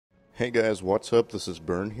Hey guys, what's up? This is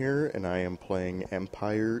Burn here, and I am playing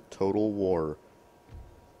Empire Total War.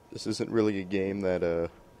 This isn't really a game that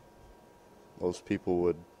most people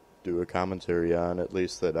would do a commentary on, at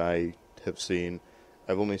least that I have seen.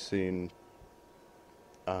 I've only seen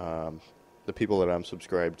the people that I'm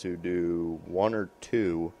subscribed to do one or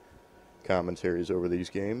two commentaries over these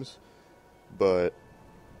games, but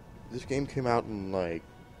this game came out in like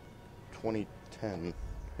 2010.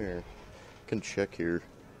 Here, I can check here.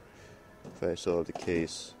 If I still have the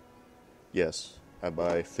case. Yes, I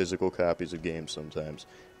buy physical copies of games sometimes.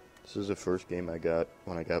 This is the first game I got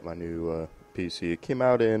when I got my new PC. It came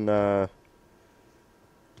out in I'm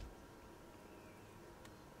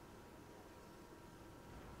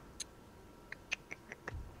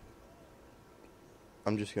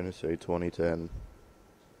just gonna say 2010.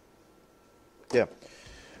 Yeah,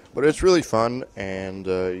 but it's really fun, and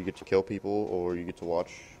you get to kill people, or you get to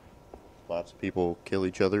watch lots of people kill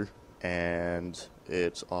each other. And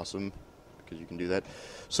it's awesome because you can do that.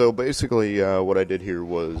 So basically what I did here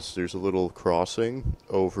was there's a little crossing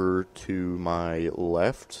over to my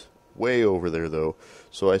left, way over there though.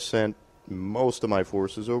 So I sent most of my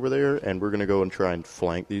forces over there, and we're going to go and try and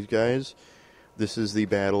flank these guys. This is the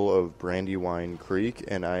Battle of Brandywine Creek,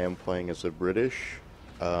 and I am playing as a British.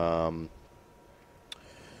 So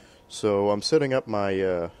I'm setting up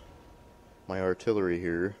my my artillery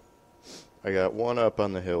here. I got one up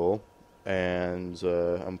on the hill, and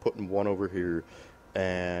I'm putting one over here,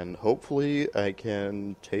 and hopefully I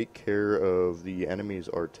can take care of the enemy's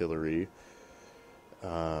artillery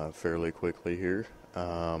fairly quickly here.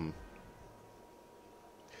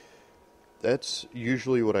 That's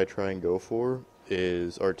usually what I try and go for,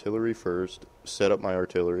 is artillery first, set up my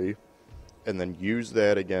artillery, and then use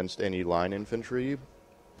that against any line infantry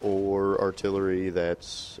or artillery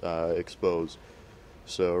that's exposed.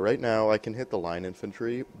 So right now I can hit the line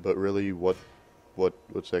infantry, but really what's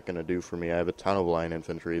that going to do for me? I have a ton of line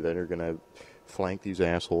infantry that are going to flank these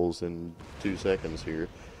assholes in 2 seconds here.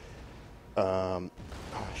 Oh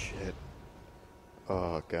shit.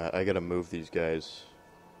 Oh god, I got to move these guys.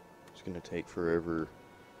 It's going to take forever.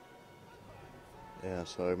 Yeah,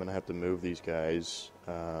 so I'm going to have to move these guys.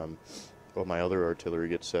 While my other artillery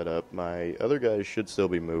gets set up. My other guys should still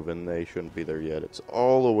be moving. They shouldn't be there yet. It's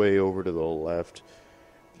all the way over to the left.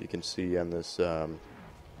 You can see on this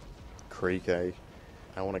creek, I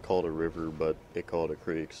want to call it a river, but they call it a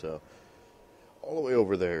creek, so all the way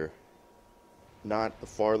over there. Not the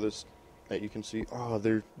farthest that you can see. Oh,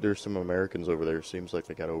 there's some Americans over there. Seems like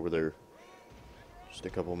they got over there just a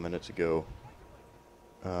couple minutes ago.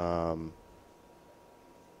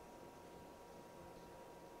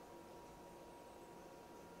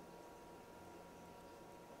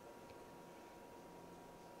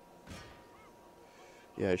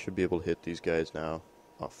 Yeah, I should be able to hit these guys now.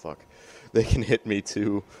 Oh, fuck. They can hit me,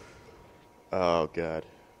 too. Oh, God.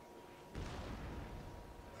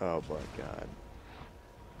 Oh, my God.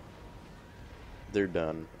 They're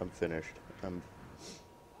done. I'm finished.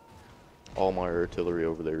 All my artillery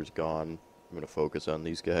over there is gone. I'm going to focus on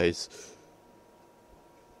these guys.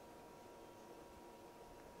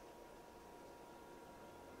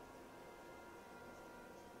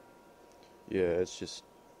 Yeah, it's just...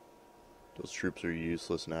 those troops are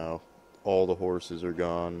useless now. All the horses are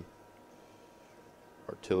gone.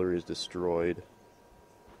 Artillery is destroyed.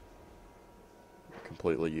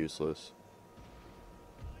 Completely useless.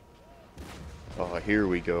 Oh, here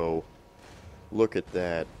we go. Look at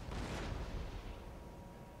that.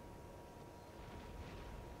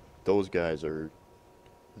 Those guys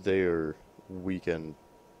they are weakened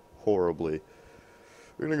horribly.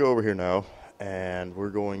 We're going to go over here now, and we're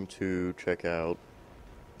going to check out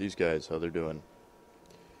these guys, how they're doing.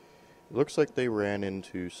 It looks like they ran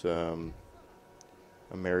into some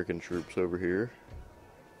American troops over here.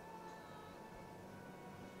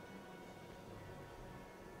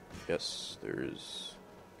 Yes, there's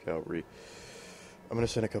cavalry. I'm going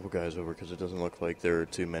to send a couple guys over because it doesn't look like there are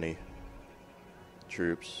too many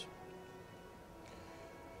troops.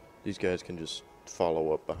 These guys can just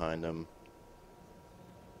follow up behind them.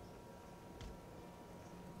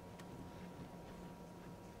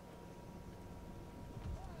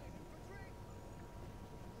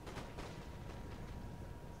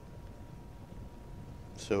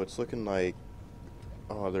 So it's looking like...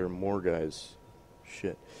 oh, there are more guys.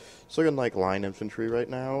 Shit. It's looking like line infantry right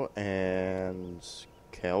now, and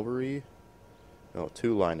cavalry. No,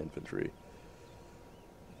 2 line infantry.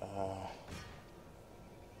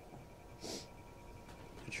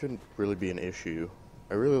 It shouldn't really be an issue.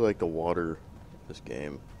 I really like the water in this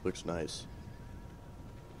game. Looks nice.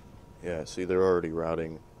 Yeah, see, they're already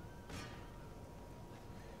routing.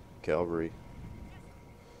 cavalry.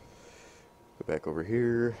 Go back over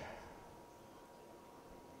here.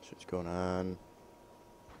 What's going on?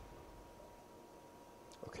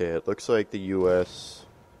 Okay, it looks like the U.S.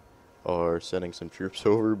 are sending some troops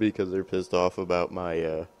over because they're pissed off about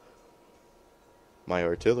my my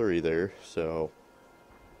artillery there. So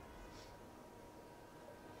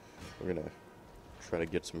we're gonna try to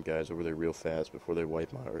get some guys over there real fast before they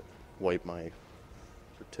wipe my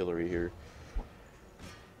artillery here.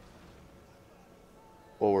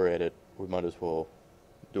 While we're at it, we might as well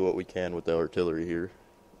do what we can with the artillery here.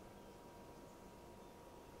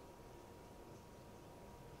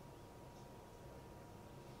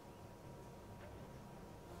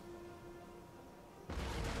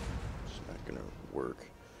 It's not gonna work.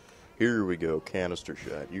 Here we go, canister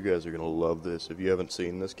shot. You guys are gonna love this. If you haven't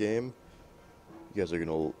seen this game, you guys are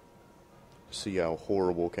gonna see how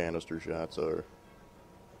horrible canister shots are.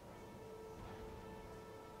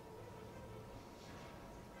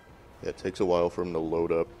 It takes a while for them to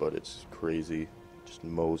load up, but it's crazy. Just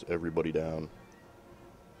mows everybody down.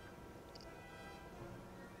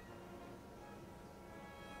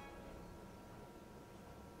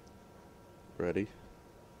 Ready?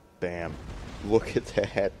 Bam. Look at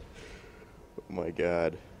that. Oh my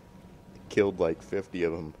god. Killed like 50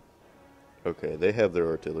 of them. Okay, they have their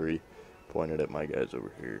artillery pointed at my guys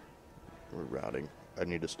over here. We're routing. I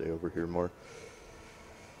need to stay over here more.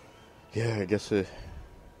 Yeah, I guess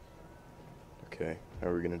okay, how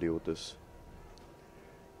are we going to deal with this?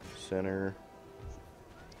 Center,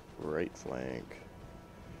 right flank.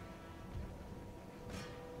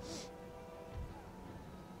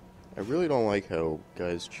 I really don't like how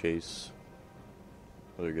guys chase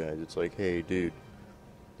other guys. It's like, hey, dude,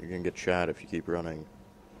 you're going to get shot if you keep running.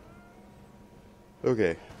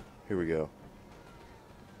 Okay, here we go.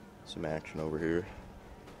 Some action over here.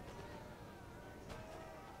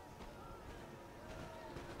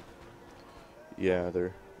 Yeah,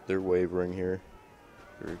 they're wavering here.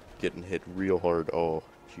 They're getting hit real hard. Oh,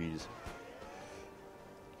 jeez.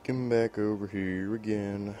 Come back over here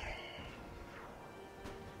again.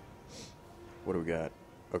 What do we got?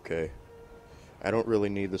 Okay. I don't really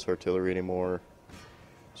need this artillery anymore.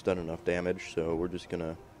 It's done enough damage, so we're just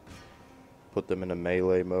gonna put them in a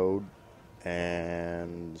melee mode,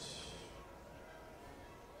 and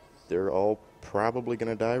they're all probably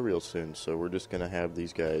gonna die real soon, so we're just gonna have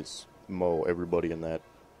these guys mow everybody in that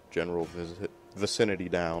general vicinity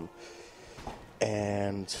down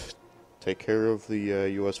and take care of the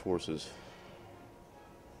U.S. forces.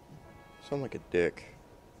 Sound like a dick.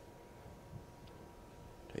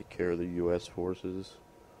 Take care of the U.S. forces.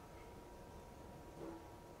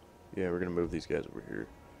 Yeah, we're gonna move these guys over here.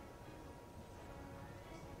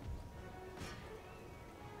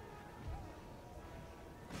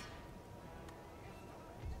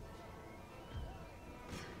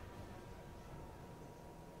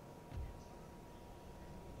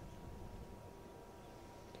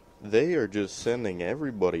 They are just sending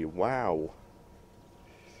everybody. Wow.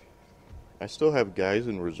 I still have guys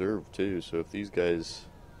in reserve too, so if these guys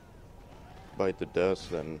bite the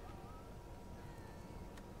dust, then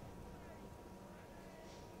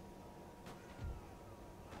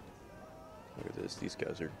look at this. These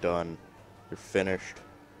guys are done. They're finished.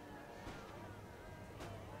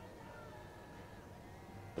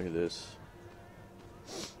 Look at this.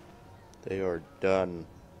 They are done.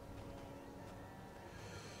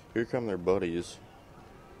 Here come their buddies.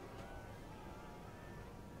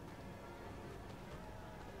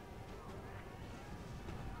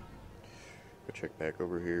 Go check back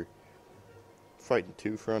over here. Fighting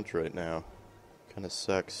two fronts right now. Kind of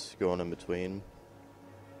sucks going in between.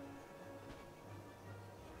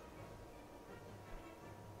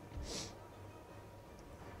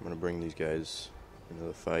 I'm gonna bring these guys into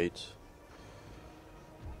the fight.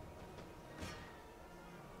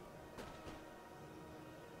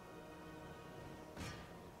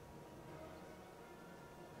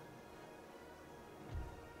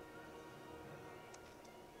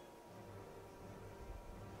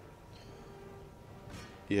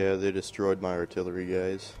 Yeah, they destroyed my artillery,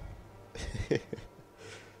 guys.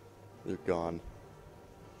 They're gone.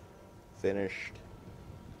 Finished.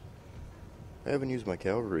 I haven't used my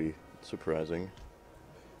cavalry. It's surprising.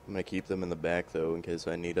 I'm going to keep them in the back, though, in case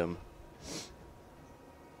I need them.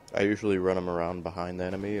 I usually run them around behind the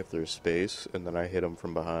enemy if there's space, and then I hit them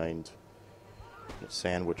from behind. It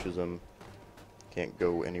sandwiches them. Can't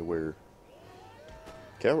go anywhere.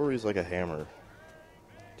 Cavalry's like a hammer.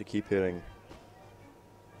 To keep hitting.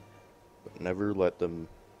 But never let them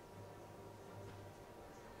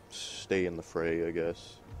stay in the fray, I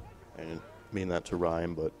guess. I didn't mean that to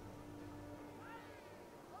rhyme, but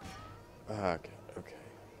Ah, okay. Okay.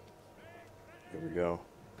 Here we go.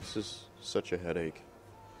 This is such a headache.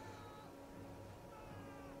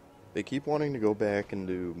 They keep wanting to go back and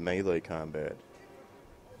do melee combat.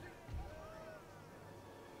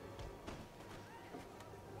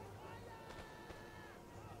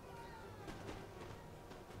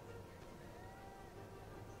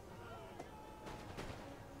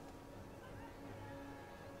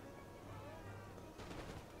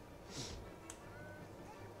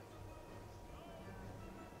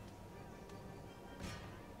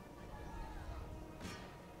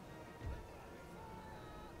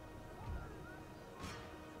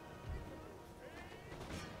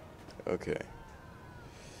 Okay.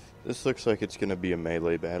 This looks like it's gonna be a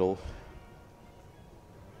melee battle.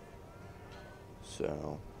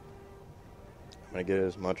 So, I'm gonna get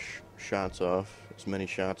as much shots off, as many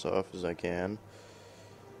shots off as I can.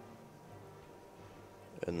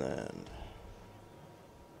 And then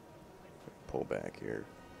pull back here.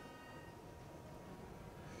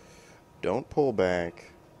 Don't pull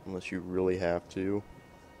back unless you really have to.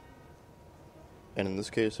 And in this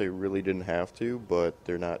case, I really didn't have to, but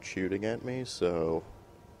they're not shooting at me, so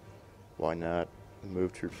why not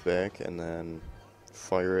move troops back and then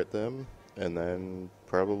fire at them, and then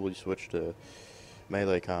probably switch to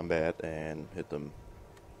melee combat and hit them.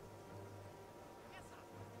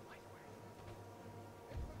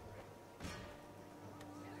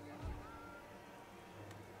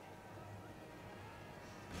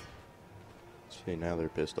 See, now they're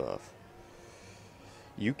pissed off.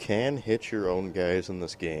 You can hit your own guys in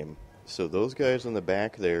this game. So those guys in the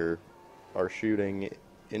back there are shooting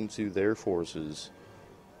into their forces.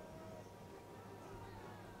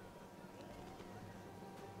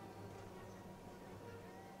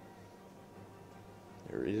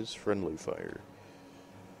 There is friendly fire.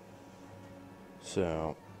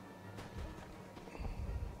 So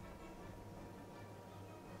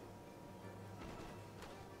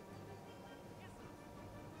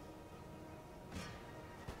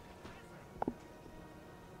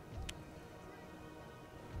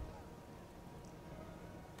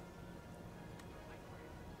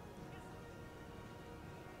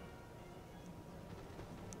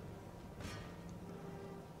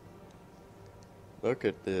look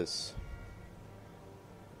at this.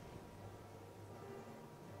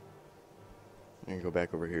 I'm gonna go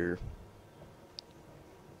back over here.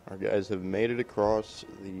 Our guys have made it across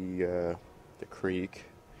the creek.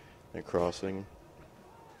 They're crossing.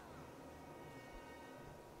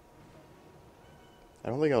 I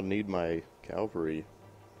don't think I'll need my cavalry.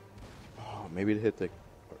 Oh, maybe to hit the...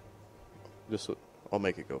 I'll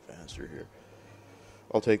make it go faster here.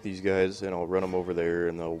 I'll take these guys and I'll run them over there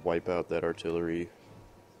and they'll wipe out that artillery.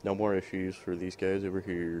 No more issues for these guys over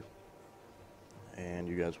here. And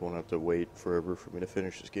you guys won't have to wait forever for me to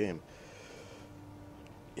finish this game.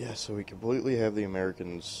 Yeah, so we completely have the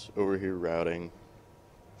Americans over here routing.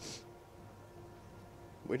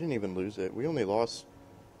 We didn't even lose it. We only lost,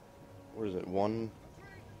 what is it, one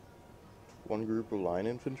group of line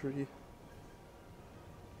infantry?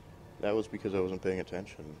 That was because I wasn't paying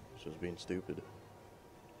attention. So I was being stupid.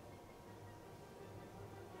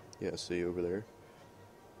 Yeah, see over there?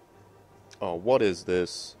 Oh, what is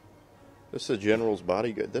this? This is a general's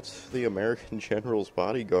bodyguard. That's the American general's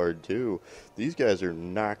bodyguard, too. These guys are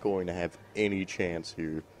not going to have any chance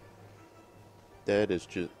here. That is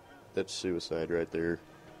just... That's suicide right there.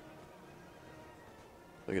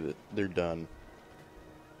 Look at it. They're done.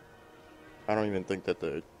 I don't even think that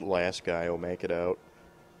the last guy will make it out.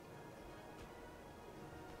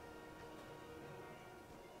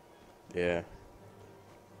 Yeah.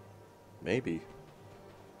 Maybe.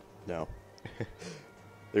 No.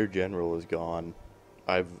 Their general is gone.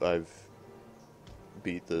 I've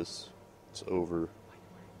beat this. It's over.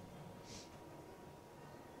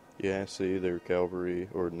 Yeah, see, their cavalry,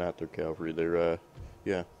 or not their cavalry, they're,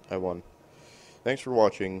 yeah, I won. Thanks for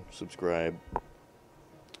watching. Subscribe.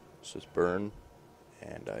 This is Burn,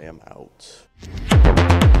 and I am out.